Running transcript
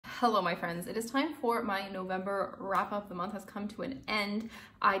Hello my friends, it is time for my November wrap up. The month has come to an end.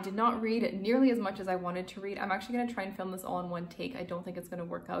 I did not read nearly as much as I wanted to read. I'm actually going to try and film this all in one take. I don't think it's going to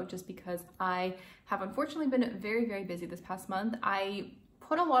work out just because I have unfortunately been very busy this past month. I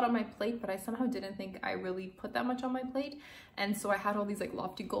put a lot on my plate, but I somehow didn't think I really put that much on my plate. And so I had all these like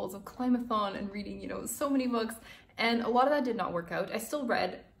lofty goals of climathon and reading, so many books. And a lot of that did not work out. I still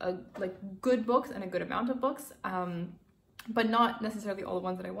read like good books and a good amount of books. But not necessarily all the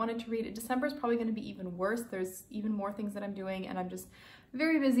ones that I wanted to read. December is probably going to be even worse. There's even more things that I'm doing and I'm just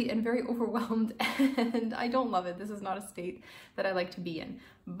very busy and very overwhelmed and I don't love it. This is not a state that I like to be in.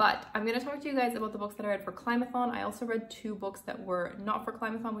 But I'm going to talk to you guys about the books that I read for Climathon. I also read 2 books that were not for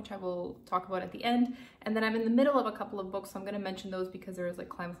Climathon, which I will talk about at the end. And then I'm in the middle of a couple of books, so I'm going to mention those because there is like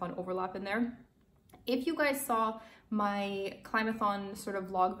Climathon overlap in there. If you guys saw my Climathon sort of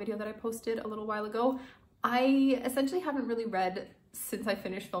vlog video that I posted a little while ago, I essentially haven't really read since I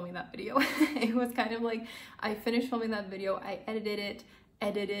finished filming that video. It was kind of like I finished filming that video, I edited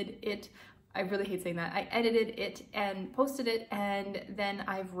it. I really hate saying that. I edited it and posted it, and then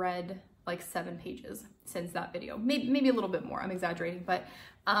I've read like 7 pages since that video. Maybe a little bit more, I'm exaggerating, but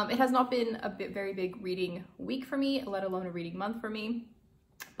it has not been a very big reading week for me, let alone a reading month for me.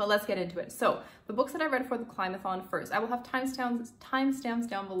 But let's get into it. So the books that I read for the Climathon first, I will have timestamps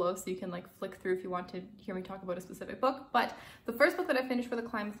down below so you can like flick through if you want to hear me talk about a specific book. But the first book that I finished for the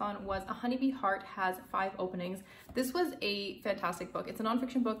Climathon was A Honeybee Heart Has 5 Openings. This was a fantastic book. It's a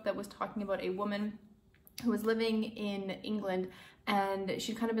nonfiction book that was talking about a woman who was living in England, and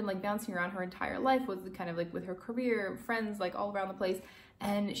she'd kind of been like bouncing around her entire life, was kind of like with her career, friends, like all around the place.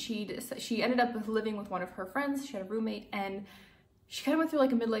 And she ended up living with one of her friends. She had a roommate, and she kind of went through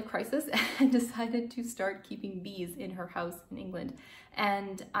like a midlife crisis and decided to start keeping bees in her house in England.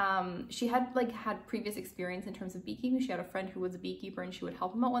 And she had previous experience in terms of beekeeping. She had a friend who was a beekeeper and she would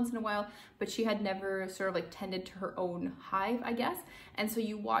help him out once in a while, but she had never sort of like tended to her own hive, I guess. And so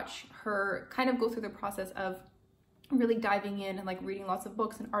you watch her kind of go through the process of really diving in and like reading lots of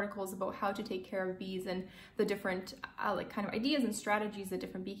books and articles about how to take care of bees and the different like kind of ideas and strategies that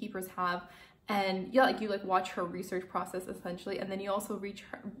different beekeepers have. And yeah, like you like watch her research process essentially, and then you also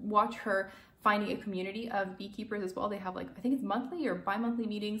watch her finding a community of beekeepers as well. They have like, I think it's monthly or bi-monthly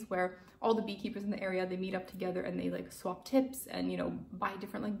meetings where all the beekeepers in the area, they meet up together and they like swap tips and buy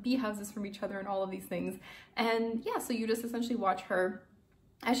different like bee houses from each other and all of these things. And yeah, so you just essentially watch her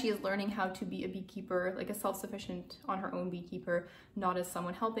as she is learning how to be a beekeeper, like a self-sufficient on her own beekeeper, not as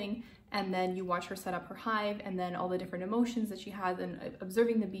someone helping. And then you watch her set up her hive and then all the different emotions that she has and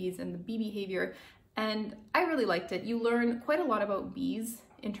observing the bees and the bee behavior. And I really liked it. You learn quite a lot about bees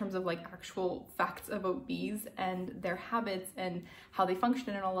in terms of like actual facts about bees and their habits and how they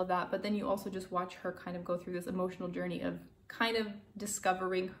function and all of that. But then you also just watch her kind of go through this emotional journey of kind of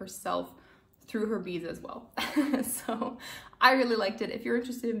discovering herself through her bees as well. So I really liked it. If you're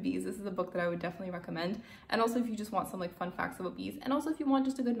interested in bees, this is a book that I would definitely recommend. And also if you just want some like fun facts about bees, and also if you want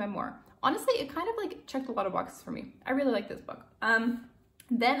just a good memoir. Honestly, it kind of like checked a lot of boxes for me. I really like this book.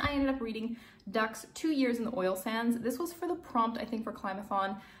 Then I ended up reading Ducks 2 Years in the Oil Sands. This was for the prompt, I think, for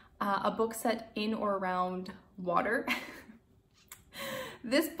Climathon, a book set in or around water.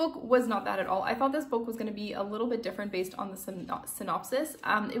 This book was not that at all. I thought this book was going to be a little bit different based on the synopsis.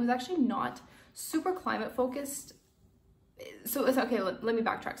 It was actually not super climate focused. So it's okay, let me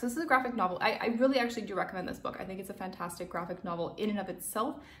backtrack. So this is a graphic novel. I really actually do recommend this book. I think it's a fantastic graphic novel in and of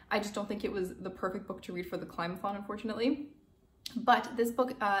itself. I just don't think it was the perfect book to read for the Climathon, unfortunately. But this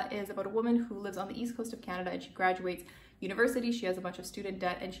book is about a woman who lives on the east coast of Canada, and she graduates university. She has a bunch of student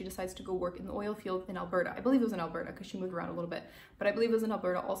debt and she decides to go work in the oil field in Alberta. I believe it was in Alberta because she moved around a little bit, but I believe it was in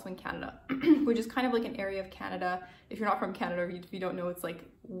Alberta, also in Canada, which is kind of like an area of Canada. If you're not from Canada, if you don't know, it's like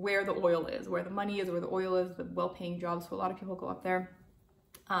where the oil is, where the money is, where the oil is, the well-paying jobs. So a lot of people go up there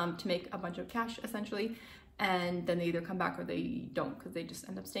to make a bunch of cash essentially. And then they either come back or they don't, because they just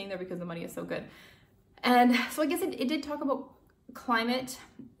end up staying there because the money is so good. And so I guess it did talk about climate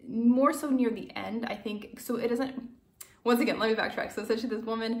more so near the end, I think. So it doesn't, once again, let me backtrack. So essentially this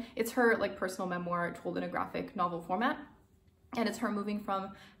woman, it's her like personal memoir told in a graphic novel format. And it's her moving from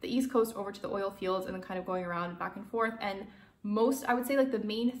the East Coast over to the oil fields and then kind of going around back and forth. And I would say like the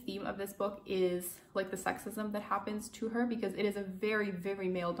main theme of this book is like the sexism that happens to her, because it is a very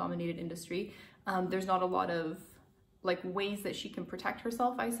male dominated industry. There's not a lot of like ways that she can protect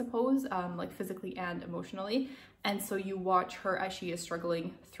herself, I suppose, like physically and emotionally. And so you watch her as she is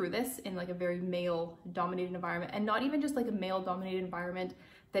struggling through this in like a very male dominated environment, and not even just like a male dominated environment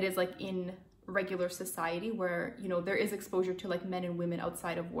that is like in regular society where, there is exposure to like men and women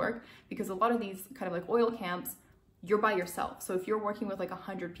outside of work, because a lot of these kind of like oil camps you're by yourself. So if you're working with like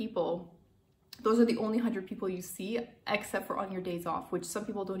 100 people, those are the only 100 people you see, except for on your days off, which some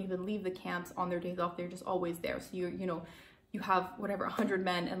people don't even leave the camps on their days off. They're just always there. So you have whatever, 100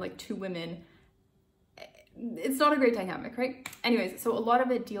 men and like 2 women. It's not a great dynamic, right? Anyways, so a lot of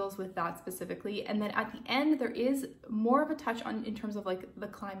it deals with that specifically. And then at the end, there is more of a touch on in terms of like the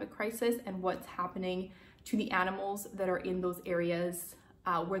climate crisis and what's happening to the animals that are in those areas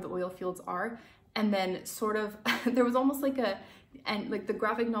where the oil fields are. And then sort of, there was almost like the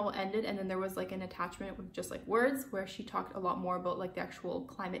graphic novel ended, and then there was like an attachment with just like words where she talked a lot more about like the actual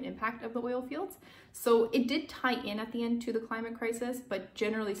climate impact of the oil fields. So it did tie in at the end to the climate crisis, but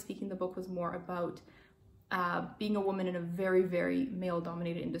generally speaking, the book was more about being a woman in a very, very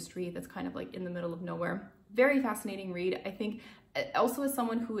male-dominated industry that's kind of like in the middle of nowhere. Very fascinating read. I think also as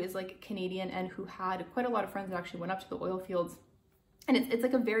someone who is like Canadian and who had quite a lot of friends that actually went up to the oil fields, and it's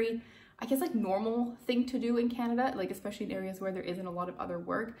like a very, I guess, like normal thing to do in Canada, like especially in areas where there isn't a lot of other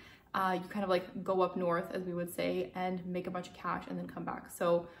work. You kind of like go up north, as we would say, and make a bunch of cash and then come back.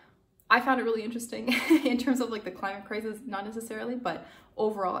 So I found it really interesting in terms of like the climate crisis, not necessarily, but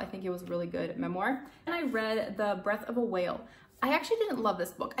overall, I think it was a really good memoir. And I read The Breath of a Whale. I actually didn't love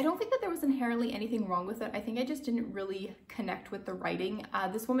this book. I don't think that there was inherently anything wrong with it. I think I just didn't really connect with the writing.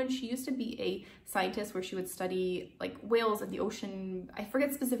 This woman, she used to be a scientist where she would study like whales in the ocean. I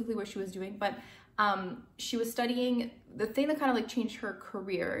forget specifically what she was doing, but she was studying the thing that kind of like changed her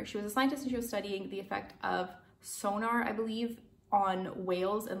career. She was a scientist and she was studying the effect of sonar, I believe, on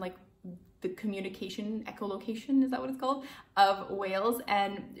whales and like the communication, echolocation, is that what it's called, of whales.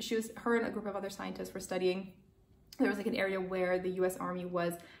 And her and a group of other scientists were studying, there was like an area where the US Army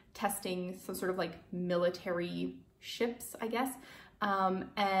was testing some sort of like military ships, I guess.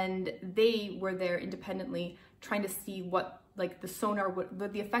 And they were there independently trying to see what like the sonar would,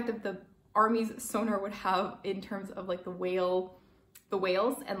 the effect of the Army's sonar would have in terms of like the whales,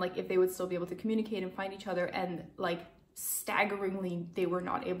 and like if they would still be able to communicate and find each other. And like staggeringly, they were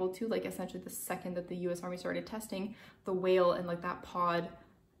not able to. Like essentially the second that the US Army started testing the whale and like that pod,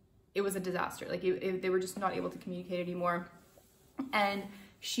 it was a disaster. Like they were just not able to communicate anymore. And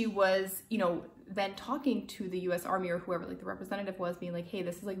she was, then talking to the US Army or whoever like the representative was, being like, hey,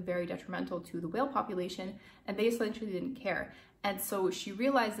 this is like very detrimental to the whale population. And they essentially didn't care. And so she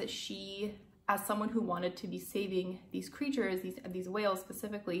realized that she, as someone who wanted to be saving these creatures, these whales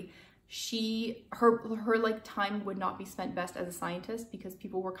specifically, her like time would not be spent best as a scientist, because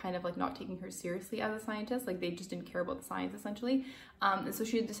people were kind of like not taking her seriously as a scientist. Like they just didn't care about the science essentially. And so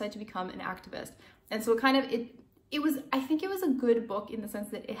she decided to become an activist. And so I think it was a good book in the sense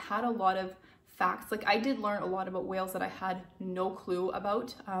that it had a lot of facts. Like I did learn a lot about whales that I had no clue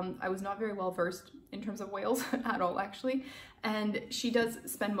about. I was not very well versed in terms of whales at all, actually. And she does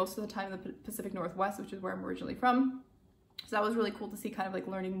spend most of the time in the Pacific Northwest, which is where I'm originally from. So that was really cool to see, kind of like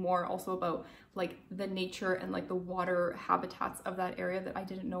learning more also about like the nature and like the water habitats of that area that I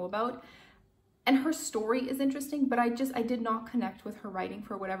didn't know about. And her story is interesting, but I did not connect with her writing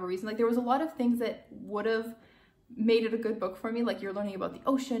for whatever reason. Like there was a lot of things that would have made it a good book for me. Like you're learning about the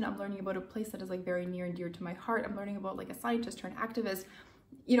ocean. I'm learning about a place that is like very near and dear to my heart. I'm learning about like a scientist turned activist,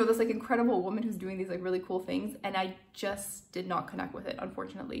 this like incredible woman who's doing these like really cool things. And I just did not connect with it,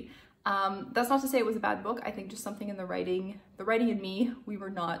 unfortunately. That's not to say it was a bad book. I think just something in the writing and me, we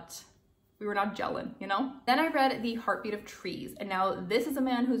were not gelling, Then I read The Heartbeat of Trees. And now this is a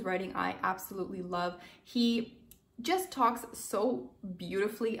man whose writing I absolutely love. He just talks so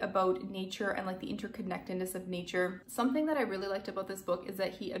beautifully about nature and like the interconnectedness of nature. Something that I really liked about this book is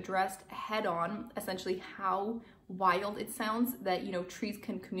that he addressed head on essentially how wild it sounds that, trees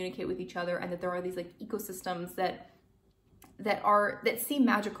can communicate with each other, and that there are these like ecosystems that seem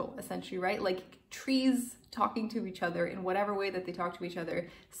magical essentially, right? Like trees talking to each other in whatever way that they talk to each other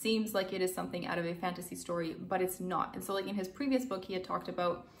seems like it is something out of a fantasy story, but it's not. And so like in his previous book, he had talked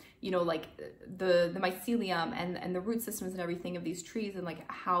about, like the mycelium and the root systems and everything of these trees, and like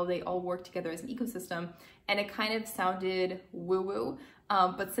how they all work together as an ecosystem. And it kind of sounded woo-woo.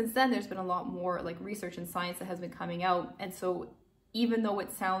 But since then there's been a lot more like research and science that has been coming out. And so even though it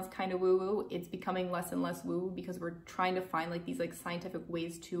sounds kind of woo-woo, it's becoming less and less woo, because we're trying to find like these like scientific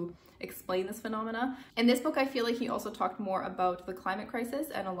ways to explain this phenomena. In this book, I feel like he also talked more about the climate crisis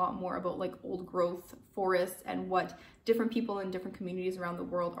and a lot more about like old growth forests and what different people in different communities around the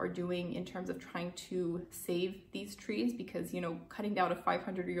world are doing in terms of trying to save these trees, because, cutting down a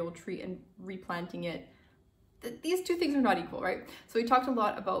 500-year-old tree and replanting it, these two things are not equal, right? So we talked a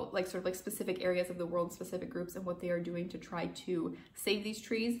lot about like sort of like specific areas of the world, specific groups, and what they are doing to try to save these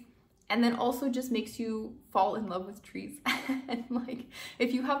trees. and then also just makes you fall in love with trees. And like,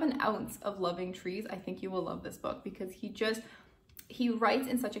 if you have an ounce of loving trees, I think you will love this book, because he writes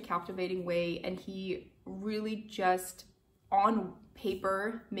in such a captivating way, and he really just on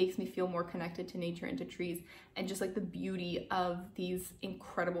paper makes me feel more connected to nature and to trees, and just like the beauty of these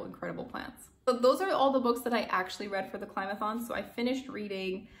incredible, incredible plants. So those are all the books that I actually read for the Climathon. So I finished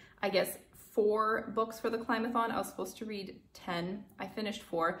reading, I guess, 4 books for the Climathon. I was supposed to read 10. I finished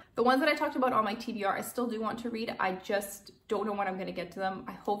 4. The ones that I talked about on my TBR, I still do want to read. I just don't know when I'm going to get to them.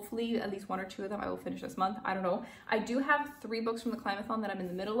 Hopefully at least 1 or 2 of them I will finish this month. I don't know. I do have 3 books from the Climathon that I'm in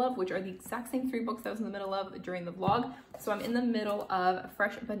the middle of, which are the exact same 3 books that I was in the middle of during the vlog. So I'm in the middle of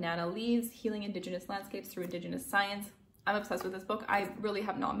Fresh Banana Leaves, Healing Indigenous Landscapes Through Indigenous Science. I'm obsessed with this book. I really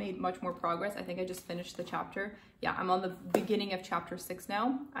have not made much more progress. I think I just finished the chapter. Yeah, I'm on the beginning of chapter 6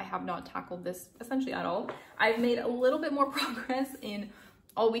 now. I have not tackled this essentially at all. I've made a little bit more progress in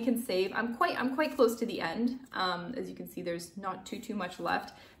All We Can Save. I'm quite close to the end. As you can see, there's not too much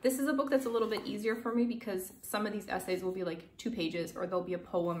left. This is a book that's a little bit easier for me because some of these essays will be like 2 pages, or there'll be a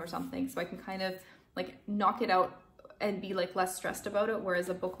poem or something. So I can kind of like knock it out and be like less stressed about it. Whereas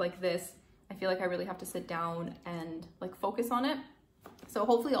a book like this, I feel like I really have to sit down and like focus on it. So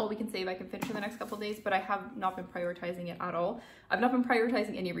hopefully All We Can Save I can finish in the next couple of days, but I have not been prioritizing it at all. I've not been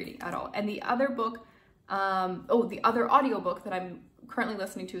prioritizing any reading at all. And the other book, the other audiobook that I'm currently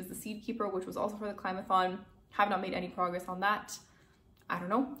listening to is The Seed Keeper, which was also for the Climathon. Have not made any progress on that. I don't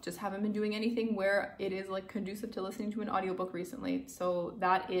know, just haven't been doing anything where it is like conducive to listening to an audiobook recently. So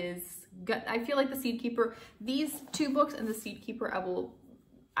that is good. I feel like The Seed Keeper, these 2 books and The Seed Keeper,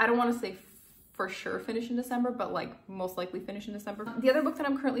 I don't want to say for sure finish in December, but like most likely finish in December. The other book that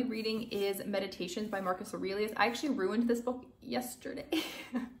I'm currently reading is Meditations by Marcus Aurelius. I actually ruined this book yesterday.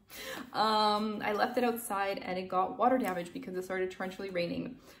 I left it outside and it got water damage because it started torrentially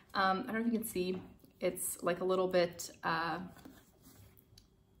raining. I don't know if you can see, it's like a little bit,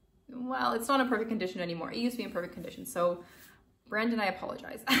 well, it's not in perfect condition anymore. It used to be in perfect condition. So Brandon, I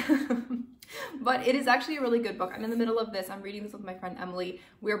apologize. But it is actually a really good book. I'm in the middle of this. I'm reading this with my friend Emily.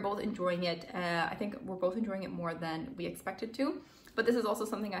 We're both enjoying it. I think we're both enjoying it more than we expected to. But this is also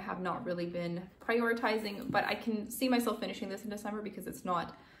something I have not really been prioritizing. But I can see myself finishing this in December because it's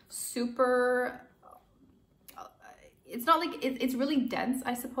not super... It's not like... It's really dense,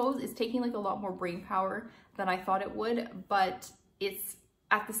 I suppose. It's taking like a lot more brain power than I thought it would. But it's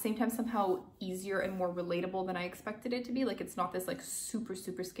at the same time somehow easier and more relatable than I expected it to be. Like, it's not this like super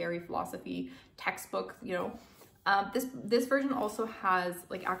scary philosophy textbook, you know. This version also has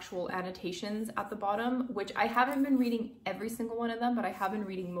like actual annotations at the bottom, which I haven't been reading every single one of them, but I have been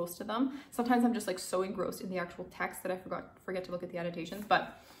reading most of them. Sometimes I'm just like so engrossed in the actual text that I forget to look at the annotations.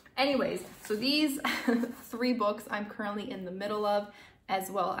 But anyways, so these 3 books I'm currently in the middle of, as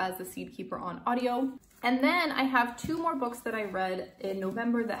well as The Seed Keeper on audio. And then I have 2 more books that I read in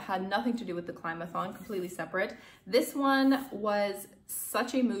November that had nothing to do with the Climathon, completely separate. This one was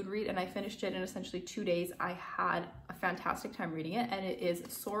such a mood read and I finished it in essentially 2 days. I had a fantastic time reading it, and it is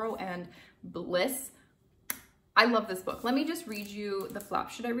Sorrow and Bliss. I love this book. Let me just read you the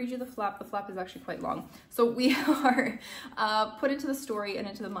flap. Should I read you the flap? The flap is actually quite long. So we are put into the story and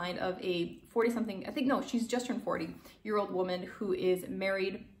into the mind of a 40-something, I think, no, she's just turned 40-year-old woman who is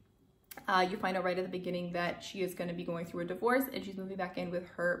married. You find out right at the beginning that she is going to be going through a divorce, and she's moving back in with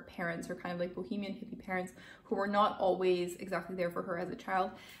her parents, her kind of like bohemian hippie parents, who were not always exactly there for her as a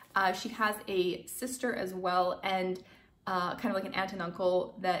child. She has a sister as well, and kind of like an aunt and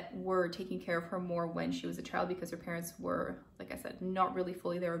uncle that were taking care of her more when she was a child, because her parents were, like I said, not really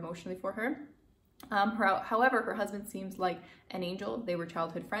fully there emotionally for her. However, her husband seems like an angel. They were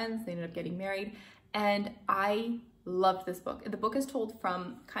childhood friends. They ended up getting married, and I loved this book. The book is told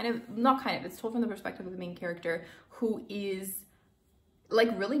from it's told from the perspective of the main character, who is like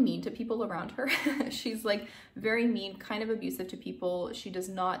really mean to people around her. She's like very mean, kind of abusive to people. She does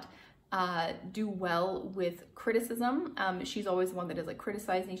not do well with criticism. She's always the one that is like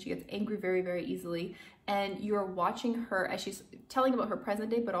criticizing. She gets angry very easily, and you're watching her as she's telling about her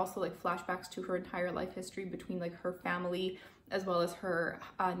present day, but also like flashbacks to her entire life history between like her family as well as her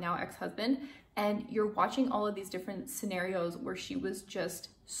now ex-husband. And you're watching all of these different scenarios where she was just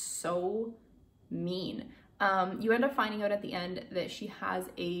so mean. You end up finding out at the end that she has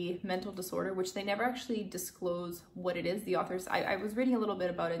a mental disorder, which they never actually disclose what it is. The authors, I was reading a little bit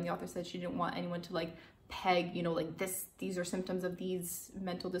about it, and the author said she didn't want anyone to like peg, you know, like these are symptoms of these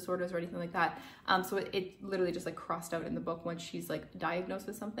mental disorders or anything like that. So it literally just like crossed out in the book once she's like diagnosed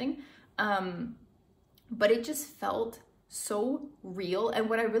with something. But it just felt so real. And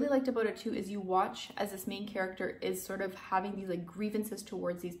what I really liked about it too is you watch as this main character is sort of having these like grievances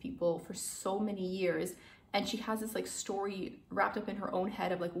towards these people for so many years, and she has this like story wrapped up in her own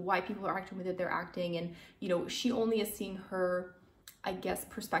head of like why people are acting the way they're acting, and you know, she only is seeing her, I guess,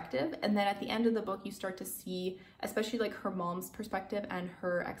 perspective. And then at the end of the book you start to see especially like her mom's perspective and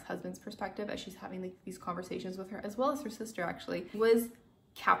her ex-husband's perspective as she's having like these conversations with her, as well as her sister. Actually, it was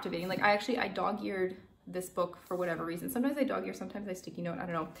captivating. Like I dog-eared this book for whatever reason. Sometimes I dog ear, sometimes I sticky note, I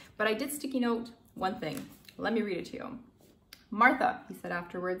don't know. But I did sticky note one thing. Let me read it to you. "Martha," he said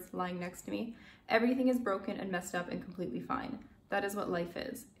afterwards, lying next to me, "everything is broken and messed up and completely fine. That is what life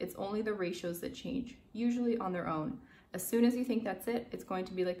is. It's only the ratios that change, usually on their own. As soon as you think that's it, it's going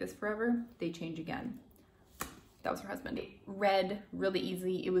to be like this forever, they change again." That was her husband. It read really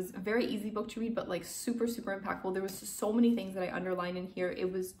easy. It was a very easy book to read, but like super, super impactful. There was so many things that I underlined in here.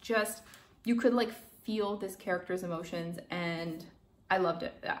 It was just, you could like feel this character's emotions, and I loved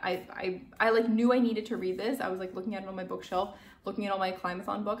it. I like knew I needed to read this. I was like looking at it on my bookshelf, looking at all my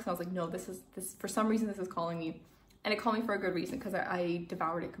Climathon books, and I was like, no, this for some reason this is calling me. And it called me for a good reason, because I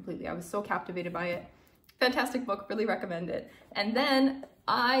devoured it completely. I was so captivated by it. Fantastic book, really recommend it. And then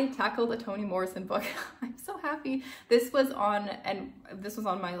I tackled a Toni Morrison book. I'm so happy. This was on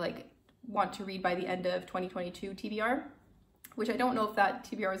my like want to read by the end of 2022 TBR, which I don't know if that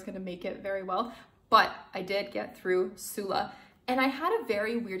TBR is going to make it very well, but I did get through Sula. And I had a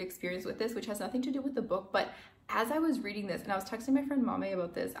very weird experience with this, which has nothing to do with the book, but as I was reading this, and I was texting my friend Mame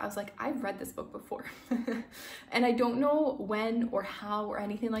about this, I was like, I've read this book before. And I don't know when or how or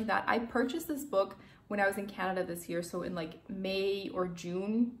anything like that. I purchased this book when I was in Canada this year, so in like May or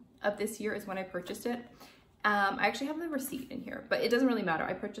June of this year is when I purchased it. I actually have the receipt in here, but it doesn't really matter.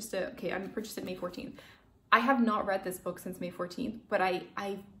 I purchased it, okay, I purchased it May 14th. I have not read this book since May 14th, but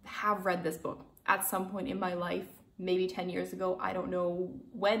I have read this book at some point in my life, maybe 10 years ago. I don't know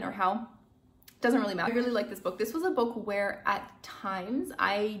when or how. Doesn't really matter. I really like this book. This was a book where at times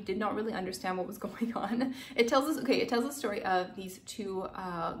I did not really understand what was going on. It tells us, okay, it tells the story of these two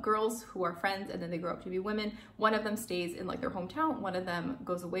girls who are friends, and then they grow up to be women. One of them stays in like their hometown. One of them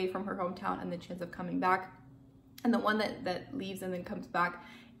goes away from her hometown, and then she ends up coming back. And the one that leaves and then comes back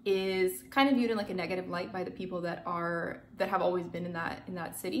is kind of viewed in like a negative light by the people that have always been in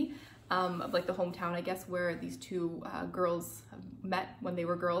that city. Of like the hometown, I guess, where these two girls met when they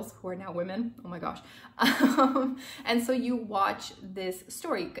were girls, who are now women. Oh my gosh. And so you watch this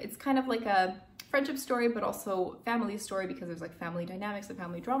story. It's kind of like a friendship story, but also family story, because there's like family dynamics and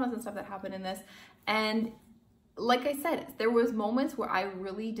family dramas and stuff that happen in this. And like I said, there was moments where I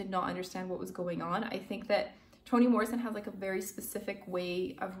really did not understand what was going on. I think that Toni Morrison has like a very specific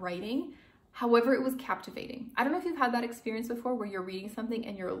way of writing. However, it was captivating. I don't know if you've had that experience before where you're reading something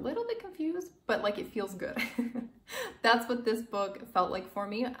and you're a little bit confused, but like it feels good. That's what this book felt like for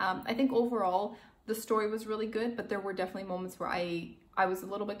me. I think overall the story was really good, but there were definitely moments where I was a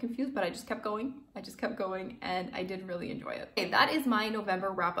little bit confused, but I just kept going. And I did really enjoy it. Okay, that is my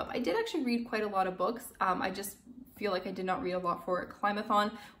November wrap up. I did actually read quite a lot of books. I just feel like I did not read a lot for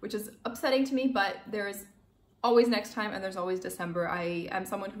Climathon, which is upsetting to me, but there's always next time, and there's always December. I am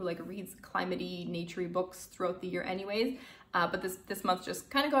someone who like reads climate-y, nature-y books throughout the year anyways, but this month just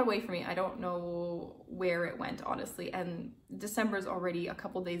kind of got away from me. I don't know where it went, honestly, and December is already a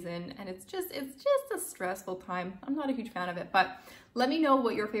couple days in, and it's just a stressful time. I'm not a huge fan of it, but let me know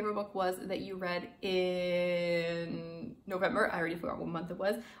what your favorite book was that you read in November. I already forgot what month it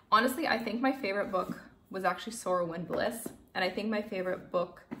was. Honestly, I think my favorite book was actually Sorrow and Bliss, and I think my favorite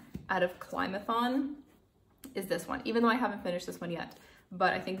book out of Climathon is this one, even though I haven't finished this one yet,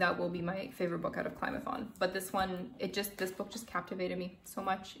 but I think that will be my favorite book out of Climathon. But this one, this book just captivated me so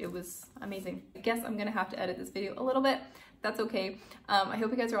much. It was amazing. I guess I'm gonna have to edit this video a little bit. That's okay. I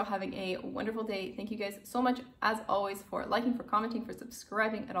hope you guys are all having a wonderful day. Thank you guys so much, as always, for liking, for commenting, for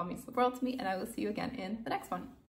subscribing. It all means the world to me, and I will see you again in the next one.